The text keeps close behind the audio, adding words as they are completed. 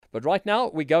But right now,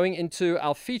 we're going into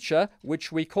our feature, which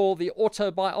we call the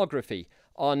Autobiography.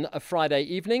 On a Friday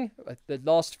evening, the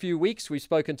last few weeks, we've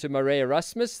spoken to Maria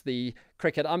Erasmus, the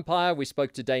cricket umpire. We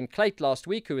spoke to Dane Clayt last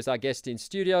week, who was our guest in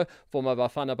studio, former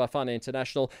Bafana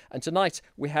International. And tonight,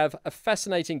 we have a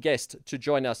fascinating guest to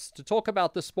join us to talk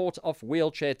about the sport of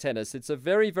wheelchair tennis. It's a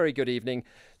very, very good evening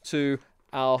to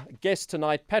our guest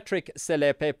tonight, Patrick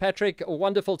Selepe. Patrick,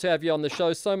 wonderful to have you on the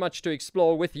show. So much to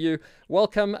explore with you.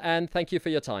 Welcome, and thank you for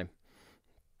your time.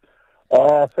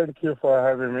 Thank you for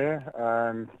having me,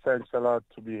 and thanks a lot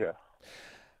to be here.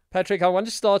 Patrick, I want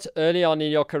to start early on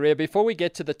in your career. Before we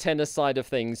get to the tennis side of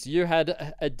things, you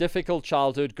had a difficult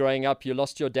childhood growing up. You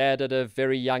lost your dad at a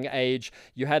very young age.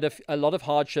 You had a lot of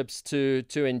hardships to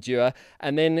endure.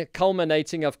 And then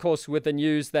culminating, of course, with the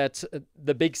news that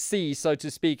the big C, so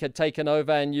to speak, had taken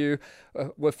over and you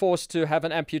were forced to have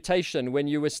an amputation when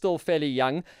you were still fairly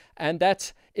young. And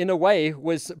that, in a way,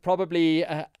 was probably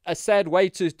a sad way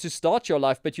to start your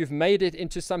life, but you've made it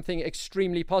into something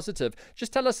extremely positive.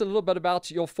 Just tell us a little bit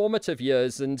about your formative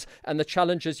years and the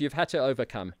challenges you've had to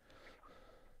overcome.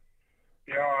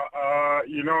 Yeah,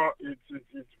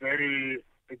 it's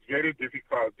very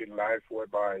difficult in life,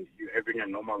 whereby you're having a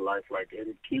normal life like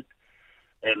any kid,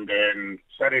 and then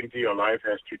suddenly your life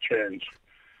has to change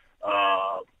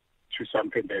to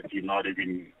something that you not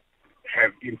even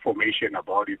have information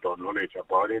about it or knowledge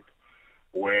about it,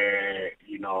 where,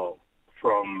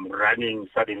 from running,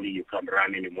 suddenly you can't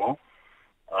run anymore.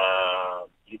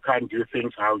 You can't do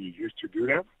things how you used to do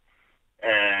them.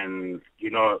 And,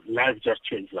 life just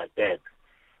changed like that.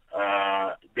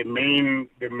 The main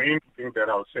thing that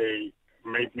I'll say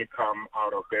made me come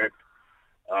out of that,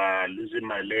 losing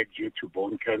my leg due to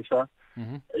bone cancer,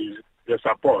 is the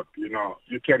support.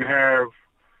 You can have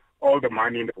all the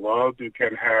money in the world, you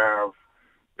can have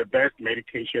the best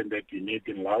medication that you need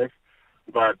in life,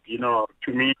 but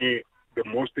to me, the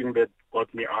most thing that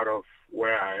got me out of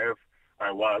where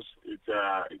I was, it's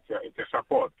a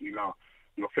support.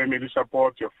 Your family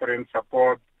support, your friends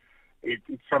support. It's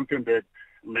something that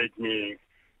made me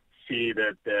see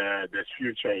that there's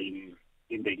future in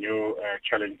the new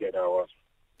challenge that I was.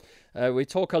 We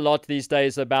talk a lot these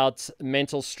days about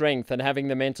mental strength and having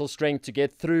the mental strength to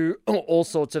get through all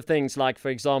sorts of things, like, for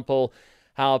example,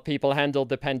 how people handled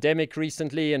the pandemic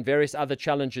recently and various other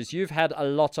challenges. You've had a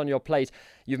lot on your plate.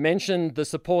 You've mentioned the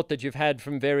support that you've had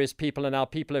from various people and how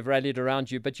people have rallied around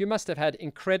you, but you must have had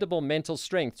incredible mental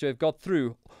strength to have got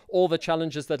through all the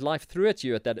challenges that life threw at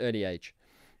you at that early age.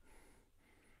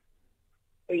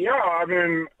 Yeah, I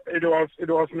mean, it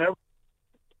was never,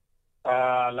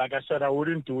 like I said, I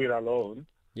wouldn't do it alone.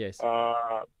 Yes.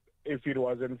 If it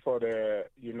wasn't for the,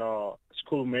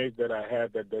 schoolmates that I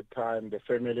had at that time, the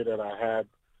family that I had,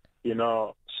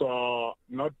 so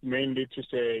not mainly to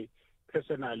say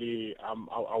personally I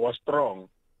was strong.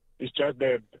 It's just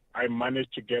that I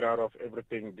managed to get out of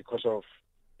everything because of,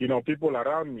 people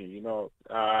around me,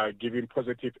 giving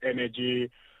positive energy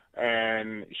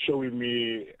and showing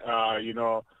me,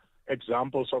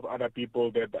 examples of other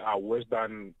people that are worse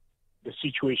than the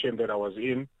situation that I was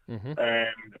in.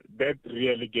 And that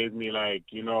really gave me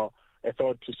a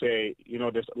thought to say,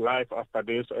 there's life after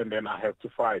this, and then I have to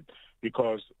fight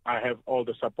because I have all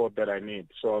the support that I need.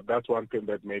 So that's one thing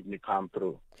that made me come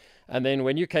through. And then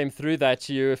when you came through that,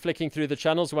 you were flicking through the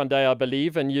channels one day, I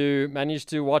believe, and you managed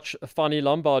to watch Fani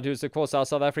Lombard, who's, of course, our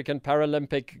South African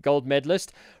Paralympic gold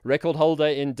medalist, record holder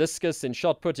in discus, in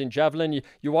shot put, in javelin.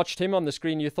 You watched him on the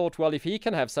screen. You thought, well, if he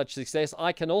can have such success,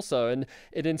 I can also. And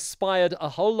it inspired a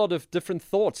whole lot of different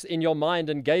thoughts in your mind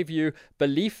and gave you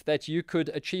belief that you could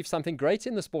achieve something great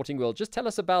in the sporting world. Just tell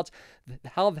us about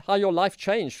how your life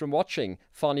changed from watching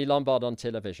Fani Lombard on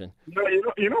television.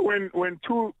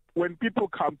 When people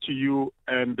come to you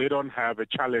and they don't have a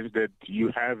challenge that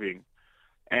you're having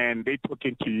and they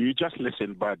talking to you, you just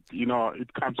listen, but,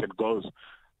 it comes and goes.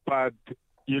 But,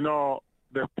 the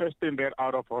first thing they're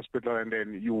out of hospital and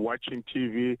then you're watching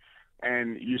TV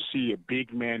and you see a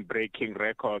big man breaking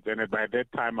records. And by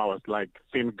that time I was like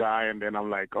thin guy, and then I'm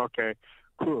like, okay,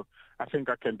 cool. I think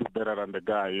I can do better than the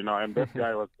guy, and that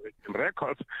guy was breaking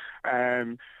records.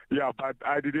 And yeah, but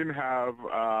I didn't have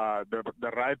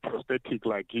the right prosthetic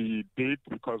like he did,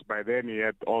 because by then he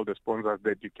had all the sponsors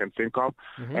that you can think of,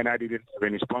 and I didn't have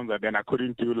any sponsor. Then I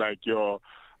couldn't do like your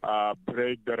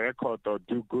break the record or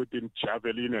do good in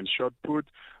javelin and shot put,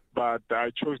 but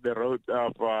I chose the road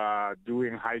of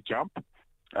doing high jump.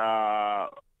 I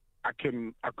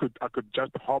could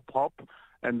just hop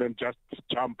and then just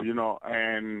jump,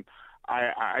 and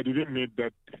I didn't need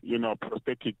that,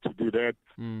 prosthetic to do that.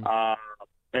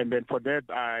 And then for that,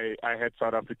 I had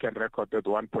South African record at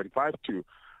 1.52.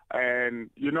 And,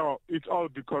 it's all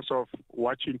because of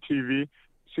watching TV,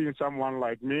 seeing someone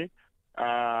like me,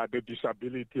 the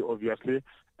disability, obviously,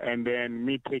 and then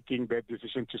me taking that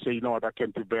decision to say, what, I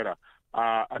can do better.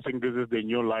 I think this is the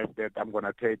new life that I'm going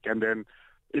to take. And then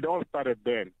it all started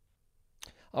then.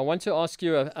 I want to ask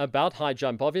you about high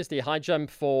jump. Obviously, high jump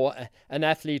for an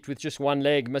athlete with just one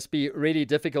leg must be really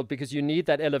difficult because you need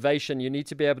that elevation. You need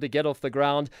to be able to get off the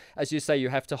ground. As you say, you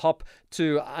have to hop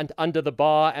to under the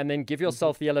bar and then give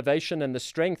yourself the elevation and the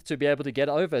strength to be able to get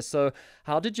over. So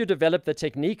how did you develop the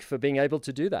technique for being able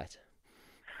to do that?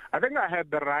 I think I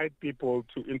had the right people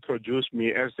to introduce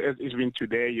me as even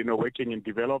today, working in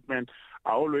development.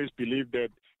 I always believe that,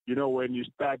 when you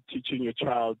start teaching your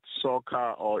child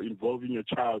soccer or involving your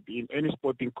child in any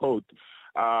sporting code,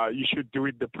 you should do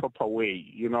it the proper way,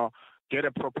 get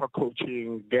a proper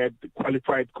coaching, get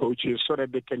qualified coaches so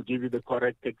that they can give you the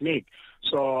correct technique.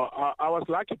 So I was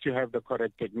lucky to have the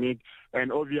correct technique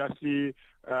and obviously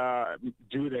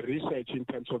do the research in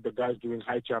terms of the guys doing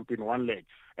high jump in one leg.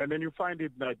 And then you find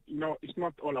it that, it's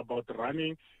not all about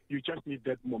running. You just need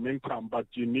that momentum, but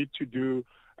you need to do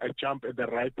a jump at the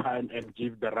right time and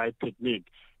give the right technique,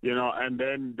 and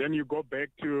then you go back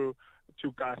to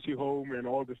Kasi home and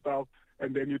all the stuff.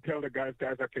 And then you tell the guys,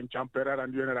 I can jump better.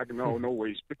 And you're like, no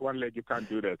way. Pick one leg, you can't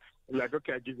do that. You're like,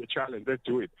 okay, I give you a challenge. Let's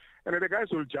do it. And then the guys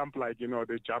will jump like,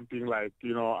 they're jumping like,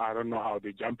 I don't know how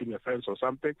they're jumping a fence or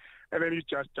something. And then you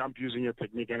just jump using your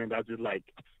technique. And then that's it, like,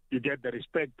 you get the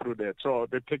respect through that. So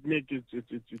the technique is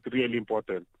really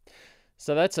important.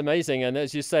 So that's amazing. And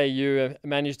as you say, you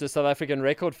managed a South African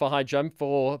record for high jump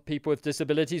for people with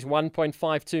disabilities,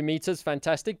 1.52 meters.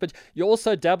 Fantastic. But you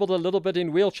also dabbled a little bit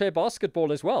in wheelchair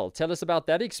basketball as well. Tell us about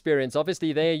that experience.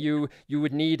 Obviously, there you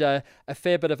would need a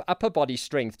fair bit of upper body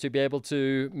strength to be able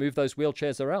to move those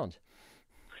wheelchairs around.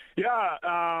 Yeah,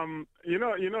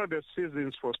 the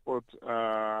seasons for sport,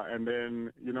 and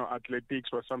then,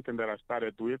 athletics was something that I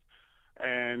started with.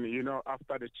 And,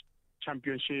 after the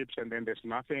championships, and then there's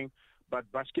nothing. But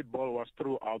basketball was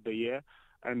throughout the year.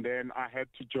 And then I had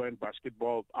to join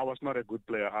basketball. I was not a good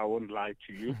player, I won't lie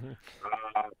to you.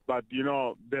 But,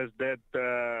 there's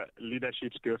that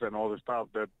leadership skills and all the stuff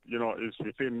that, is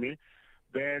within me.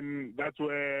 Then that's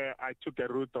where I took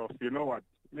a route of,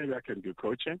 maybe I can do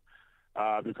coaching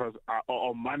because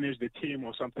or manage the team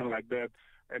or something like that.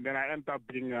 And then I ended up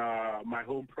being my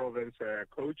home province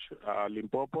coach,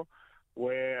 Limpopo,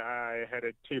 where I had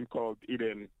a team called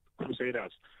Eden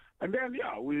Crusaders. And then,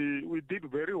 we did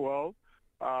very well,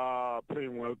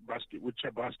 playing well wheelchair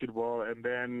basketball. And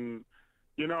then,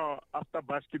 after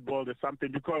basketball, there's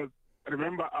something, because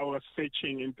remember I was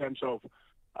searching in terms of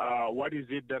what is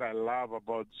it that I love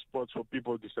about sports for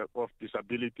people of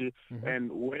disability,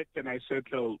 and where can I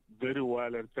settle very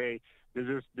well and say, this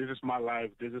is my life,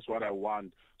 this is what I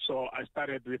want. So I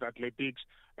started with athletics,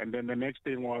 and then the next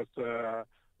thing was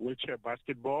wheelchair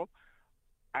basketball.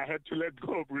 I had to let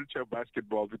go of wheelchair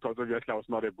basketball because obviously I was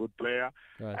not a good player.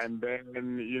 Right. And then,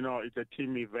 it's a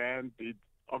team event. It's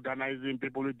organizing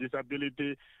people with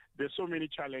disability. There's so many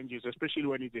challenges, especially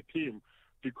when it's a team,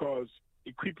 because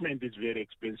equipment is very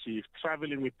expensive.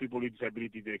 Traveling with people with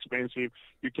disability is expensive.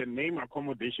 You can name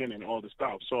accommodation and all the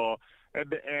stuff. So at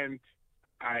the end,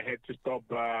 I had to stop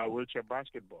wheelchair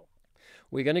basketball.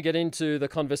 We're going to get into the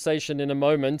conversation in a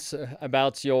moment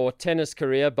about your tennis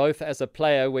career, both as a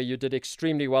player, where you did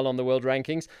extremely well on the world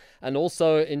rankings, and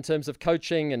also in terms of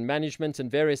coaching and management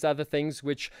and various other things,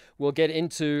 which we'll get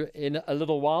into in a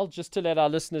little while. Just to let our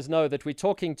listeners know that we're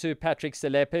talking to Patrick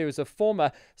Selepe, who's a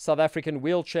former South African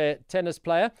wheelchair tennis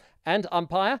player and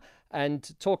umpire,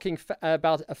 and talking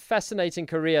about a fascinating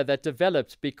career that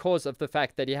developed because of the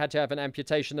fact that he had to have an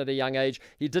amputation at a young age.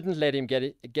 He didn't let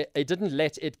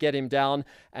it get him down,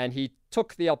 and he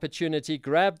took the opportunity,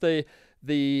 grabbed the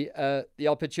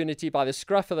opportunity by the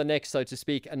scruff of the neck, so to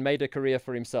speak, and made a career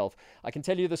for himself. I can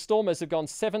tell you the Stormers have gone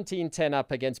 17-10 up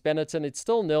against Benetton. It's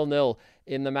still 0-0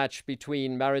 in the match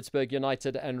between Maritzburg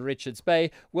United and Richards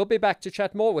Bay. We'll be back to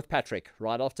chat more with Patrick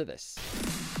right after this.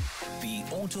 The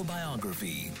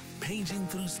Autobiography, paging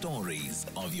through stories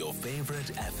of your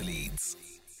favorite athletes.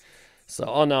 So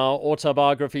on our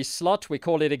Autobiography slot, we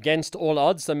call it Against All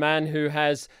Odds, a man who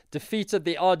has defeated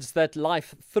the odds that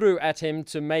life threw at him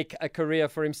to make a career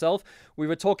for himself. We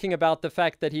were talking about the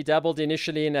fact that he dabbled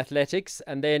initially in athletics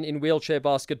and then in wheelchair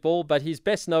basketball, but he's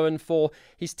best known for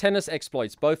his tennis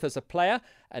exploits, both as a player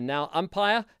and now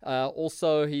umpire.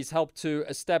 Also, he's helped to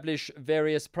establish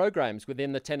various programs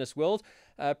within the tennis world.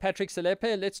 Patrick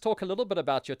Selepe, let's talk a little bit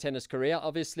about your tennis career.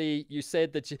 Obviously, you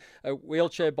said that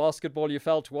wheelchair basketball you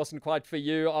felt wasn't quite for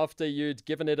you after you'd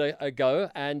given it a go.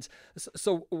 And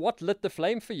so what lit the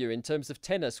flame for you in terms of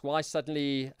tennis? Why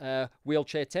suddenly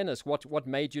wheelchair tennis? What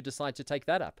made you decide to take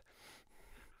that up?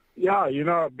 Yeah,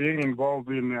 being involved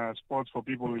in sports for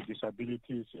people with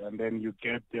disabilities, and then you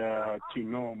get to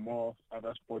know more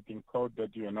other sporting code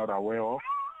that you're not aware of.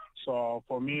 So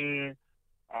for me,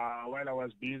 while I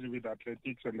was busy with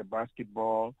athletics and the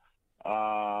basketball,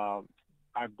 I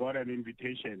got an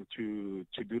invitation to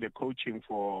do the coaching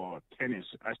for tennis.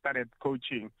 I started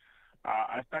coaching.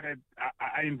 I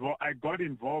got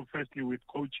involved firstly with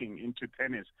coaching into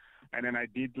tennis, and then I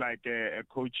did like a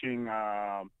coaching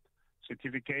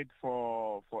certificate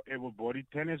for able-bodied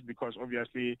tennis, because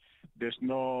obviously there's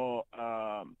no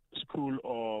school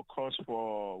or course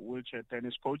for wheelchair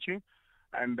tennis coaching.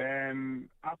 And then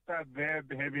after that,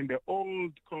 having the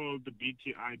old called the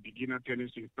BTI, beginner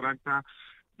tennis instructor.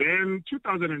 Then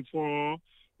 2004,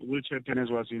 wheelchair tennis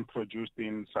was introduced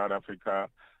in South Africa.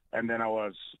 And then I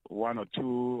was one or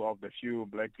two of the few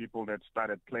black people that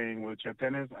started playing wheelchair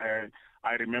tennis.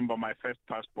 I remember my first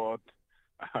passport,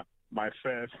 my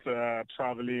first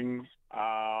traveling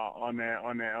on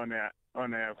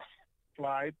a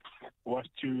flight was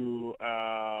to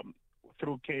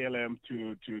through KLM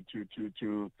to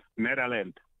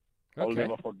Netherlands. Okay. I'll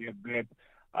never forget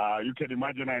that. You can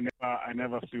imagine I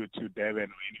never flew to Durban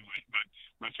or anywhere, but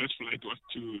my first flight was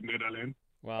to Netherlands.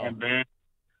 Wow. And then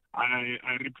I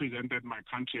represented my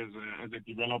country as a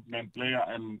development player,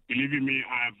 and believe me,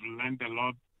 I've learned a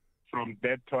lot from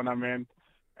that tournament.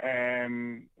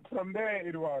 And from there,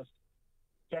 it was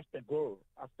just a goal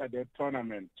after that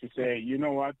tournament to say, you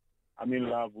know what, I'm in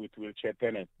love with wheelchair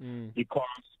tennis because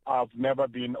I've never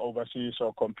been overseas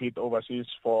or compete overseas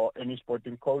for any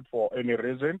sporting code for any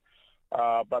reason.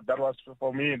 But that was,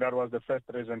 for me, that was the first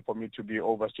reason for me to be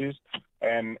overseas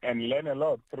and learn a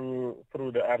lot through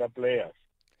the other players,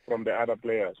 from the other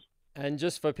players. And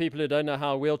just for people who don't know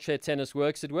how wheelchair tennis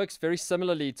works, it works very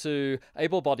similarly to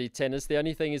able-bodied tennis. The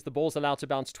only thing is the ball's allowed to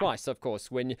bounce twice, of course,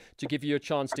 to give you a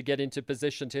chance to get into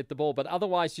position to hit the ball. But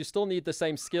otherwise, you still need the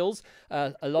same skills,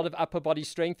 a lot of upper body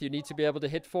strength. You need to be able to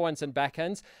hit forehands and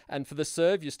backhands. And for the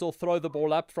serve, you still throw the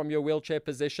ball up from your wheelchair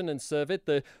position and serve it.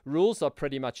 The rules are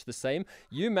pretty much the same.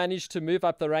 You managed to move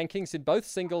up the rankings in both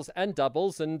singles and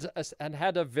doubles and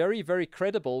had a very, very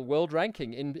credible world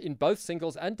ranking in both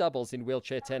singles and doubles in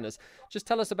wheelchair tennis. Just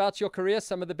tell us about your career,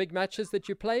 some of the big matches that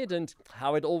you played, and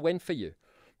how it all went for you.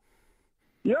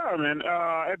 Yeah, man.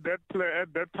 At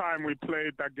that time, we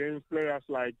played against players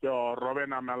like Robin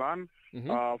Amelan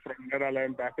from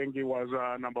Netherlands. I think he was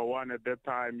number one at that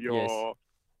time.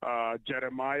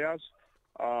 Jeremias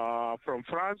from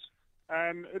France,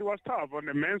 and it was tough on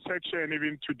the men's section.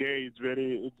 Even today, it's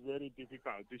very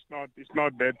difficult. It's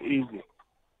not that easy.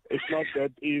 It's not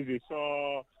that easy.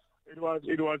 So it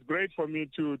was great for me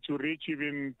to reach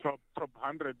even top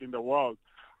 100 in the world,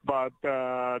 but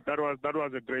that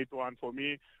was a great one for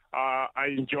me. I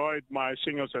enjoyed my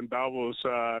singles and doubles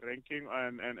ranking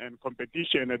and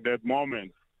competition at that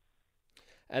moment.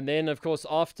 And then, of course,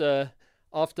 after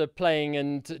playing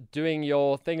and doing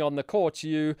your thing on the court,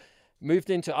 you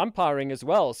moved into umpiring as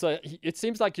well. So it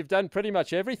seems like you've done pretty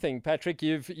much everything, Patrick.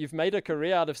 You've made a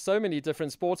career out of so many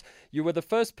different sports. You were the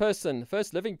first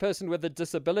living person with a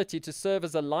disability to serve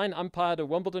as a line umpire at a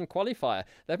Wimbledon qualifier.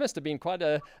 That must have been quite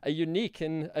a unique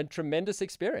and tremendous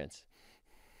experience.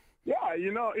 Yeah,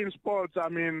 in sports, I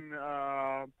mean,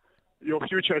 your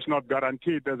future is not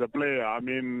guaranteed as a player. I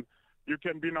mean, you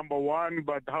can be number one,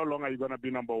 but how long are you going to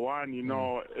be number one?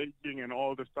 Aging and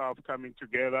all the stuff coming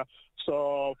together.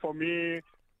 So for me,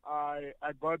 I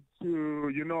got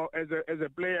to, as a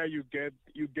player, you get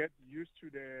used to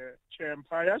the chair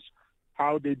umpires,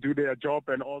 how they do their job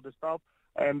and all the stuff.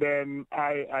 And then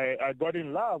I got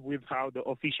in love with how the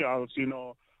officials,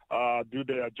 do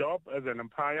their job as an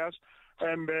umpires.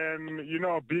 And then,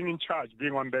 being in charge,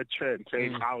 being on that chair,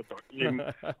 saying out or in.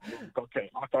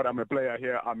 Okay, I thought I'm a player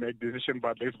here. I make decision,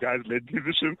 but these guys make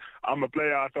decision. I'm a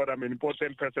player. I thought I'm an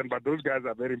important person, but those guys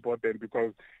are very important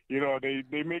because, they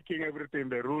making everything,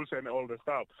 the rules and all the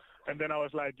stuff. And then I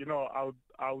was like,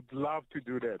 I would love to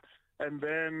do that. And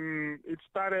then it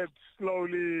started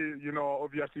slowly,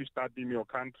 obviously start in your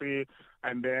country.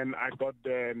 And then I got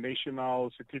the national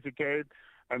certificate.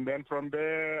 And then from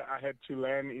there, I had to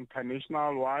learn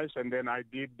international-wise, and then I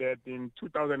did that in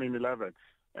 2011.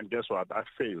 And guess what? I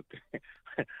failed.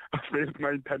 I failed my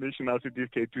international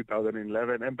certificate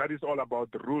 2011, and that is all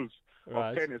about the rules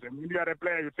of tennis. And when you are a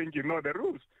player, you think you know the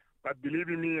rules. But believe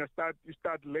me, you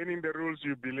start learning the rules,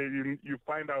 you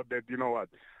find out that,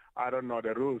 I don't know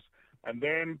the rules. And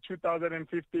then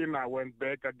 2015, I went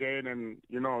back again and,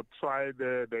 tried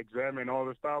the exam and all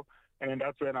the stuff. And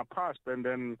that's when I passed. And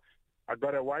then I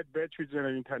got a white badge, which is an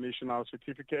international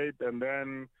certificate. And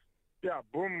then,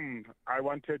 boom, I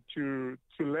wanted to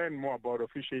learn more about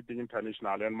officiating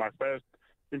international. And my first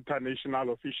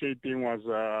international officiating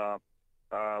was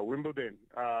Wimbledon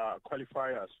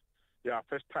qualifiers. Yeah,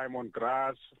 first time on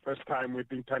grass, first time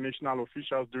with international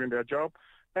officials doing their job.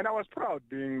 And I was proud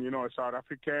being, a South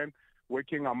African,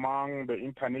 working among the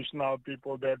international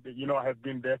people that, have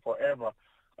been there forever.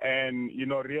 And,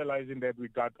 realizing that we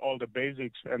got all the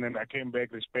basics. And then I came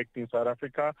back respecting South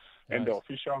Africa and the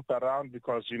officials around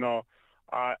because,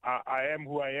 I am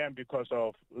who I am because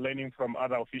of learning from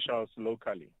other officials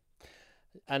locally.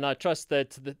 And I trust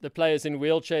that the players in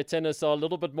wheelchair tennis are a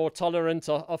little bit more tolerant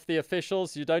of the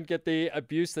officials. You don't get the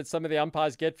abuse that some of the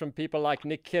umpires get from people like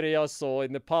Nick Kyrgios or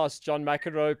in the past John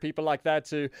McEnroe, people like that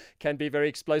who can be very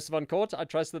explosive on court. I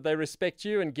trust that they respect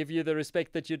you and give you the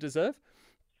respect that you deserve.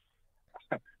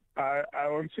 I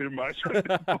won't say much because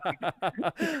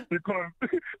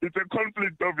it's a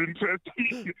conflict of interest.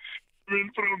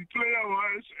 From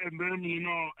player-wise and then,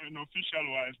 and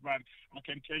official-wise, but I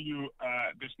can tell you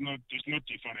there's no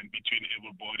difference between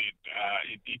able-bodied.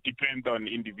 It depends on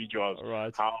individuals,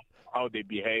 right. how they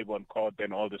behave on court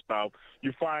and all the stuff.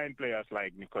 You find players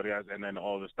like Nicorias and then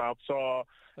all the stuff. So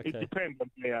It depends on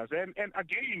players. And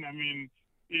again, I mean,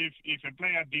 if a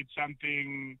player did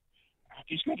something,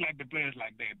 it's not like the players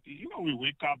like that. We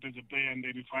wake up as a player and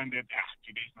then you find that,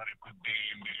 today's not a good day.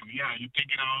 And then, you take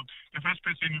it out. The first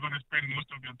person you're going to spend most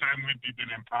of your time with is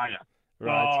an empire.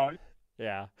 Right.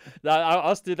 Yeah. Now,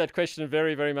 I'll ask you that question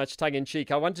very, very much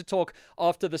tongue-in-cheek. I want to talk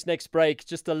after this next break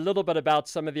just a little bit about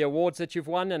some of the awards that you've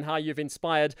won and how you've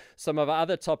inspired some of our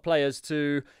other top players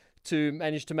to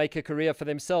manage to make a career for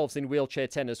themselves in wheelchair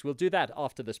tennis. We'll do that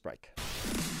after this break.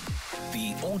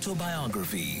 The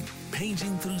Autobiography,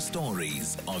 paging through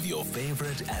stories of your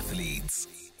favorite athletes.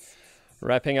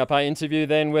 Wrapping up our interview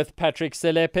then with Patrick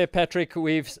Selepe. Patrick,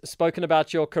 we've spoken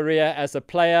about your career as a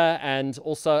player and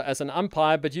also as an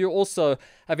umpire, but you also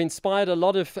have inspired a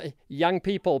lot of young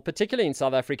people, particularly in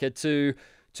South Africa, to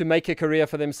make a career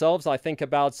for themselves. I think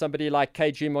about somebody like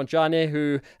KG Monjane,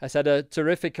 who has had a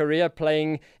terrific career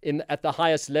playing at the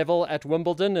highest level at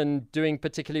Wimbledon and doing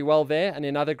particularly well there and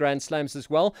in other Grand Slams as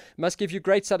well. It must give you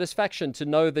great satisfaction to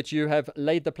know that you have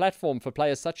laid the platform for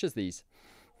players such as these.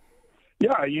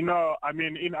 Yeah, I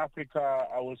mean, in Africa,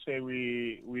 I would say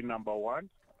we number one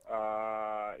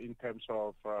in terms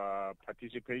of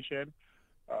participation,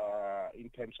 in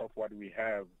terms of what we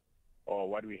have or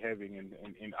what we're having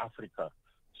in Africa.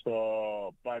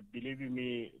 So, but believe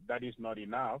me, that is not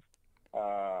enough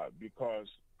because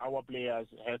our players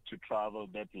had to travel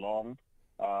that long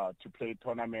to play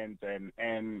tournaments and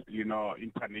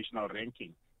international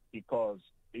ranking because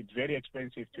it's very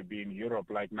expensive to be in Europe.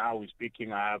 Like now we're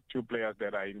speaking, I have two players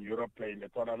that are in Europe playing the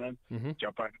tournament,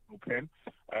 Japan Open,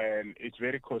 and it's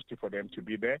very costly for them to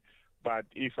be there. But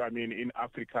in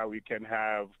Africa, we can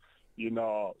have 6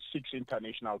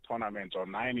 international tournaments or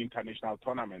 9 international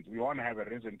tournaments. We want to have a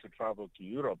reason to travel to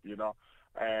Europe,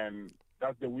 and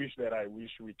that's the wish that I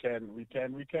wish we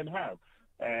can have.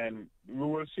 And we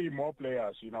will see more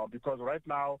players, because right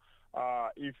now,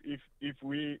 if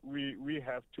we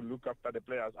have to look after the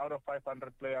players, out of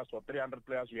 500 players or 300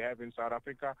 players we have in South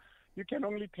Africa, you can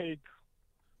only take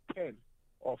 10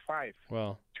 or 5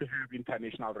 to have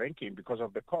international ranking because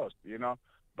of the cost,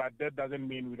 But that doesn't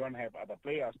mean we don't have other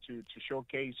players to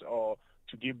showcase or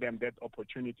to give them that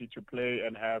opportunity to play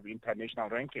and have international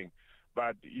ranking.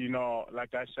 But,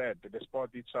 like I said, the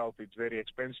sport itself is very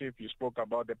expensive. You spoke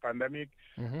about the pandemic.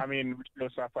 We're still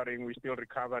suffering. We're still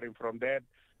recovering from that.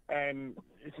 And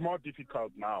it's more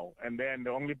difficult now. And then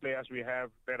the only players we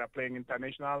have that are playing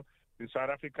international in South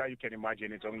Africa, you can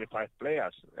imagine it's only 5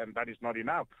 players, and that is not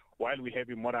enough. While we have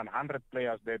more than 100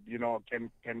 players that,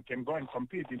 can go and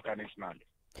compete internationally.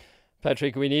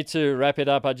 Patrick, we need to wrap it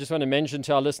up. I just want to mention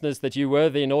to our listeners that you were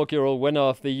the inaugural winner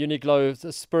of the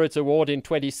Uniglow Spirit Award in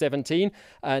 2017.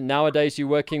 Nowadays, you're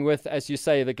working with, as you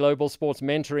say, the Global Sports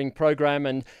Mentoring Program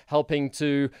and helping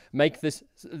to make the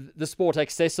sport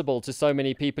accessible to so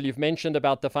many people. You've mentioned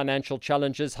about the financial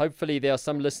challenges. Hopefully, there are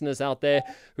some listeners out there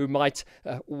who might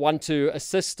want to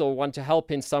assist or want to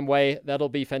help in some way. That'll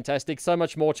be fantastic. So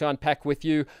much more to unpack with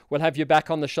you. We'll have you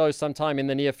back on the show sometime in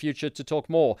the near future to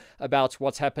talk more about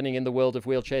what's happening in the world of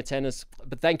wheelchair tennis.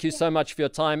 But thank you so much for your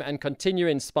time and continue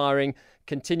inspiring.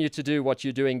 Continue to do what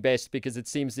you're doing best because it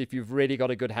seems as if you've really got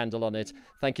a good handle on it.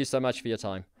 Thank you so much for your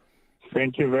time.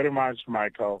 Thank you very much,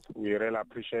 Michael. We really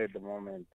appreciate the moment.